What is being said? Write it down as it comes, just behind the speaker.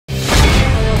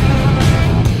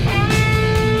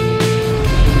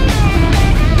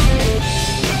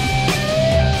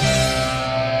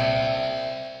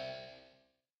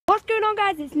on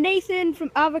guys, it's Nathan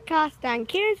from Overcast and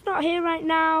Kieran's not here right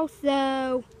now,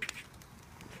 so...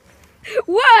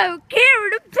 Whoa!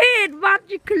 Kieran appeared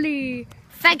magically!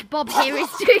 Fake Bob here is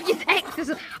doing his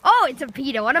exercise. Oh, it's a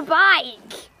peedoh on a bike!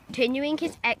 Continuing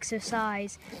his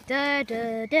exercise. Da,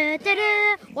 da, da, da,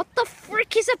 da. What the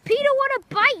frick is a peedoh on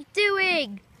a bike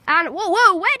doing? And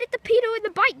whoa, where did the peedoh in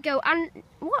the bike go? And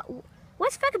what?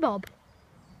 Where's Fake Bob?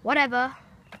 Whatever.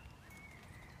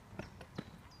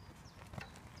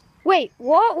 Wait,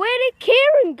 what? Where did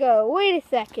Kieran go? Wait a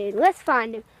second, let's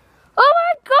find him. Oh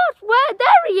my gosh, where? There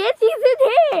he is, he's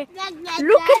in here.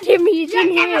 Look at him, he's in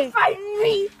here. Never find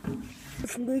me.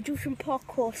 I'm going to do some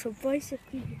parkour, so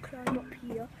basically you climb up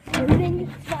here, and then you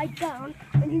slide down,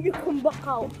 and then you come back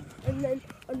out, and then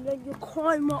you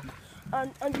climb up,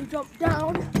 and you jump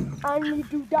down, and you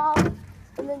do that,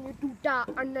 and then you do that,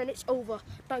 and then it's over.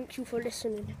 Thank you for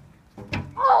listening.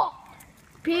 Oh!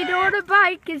 Peedoh on a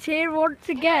bike is here once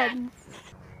again.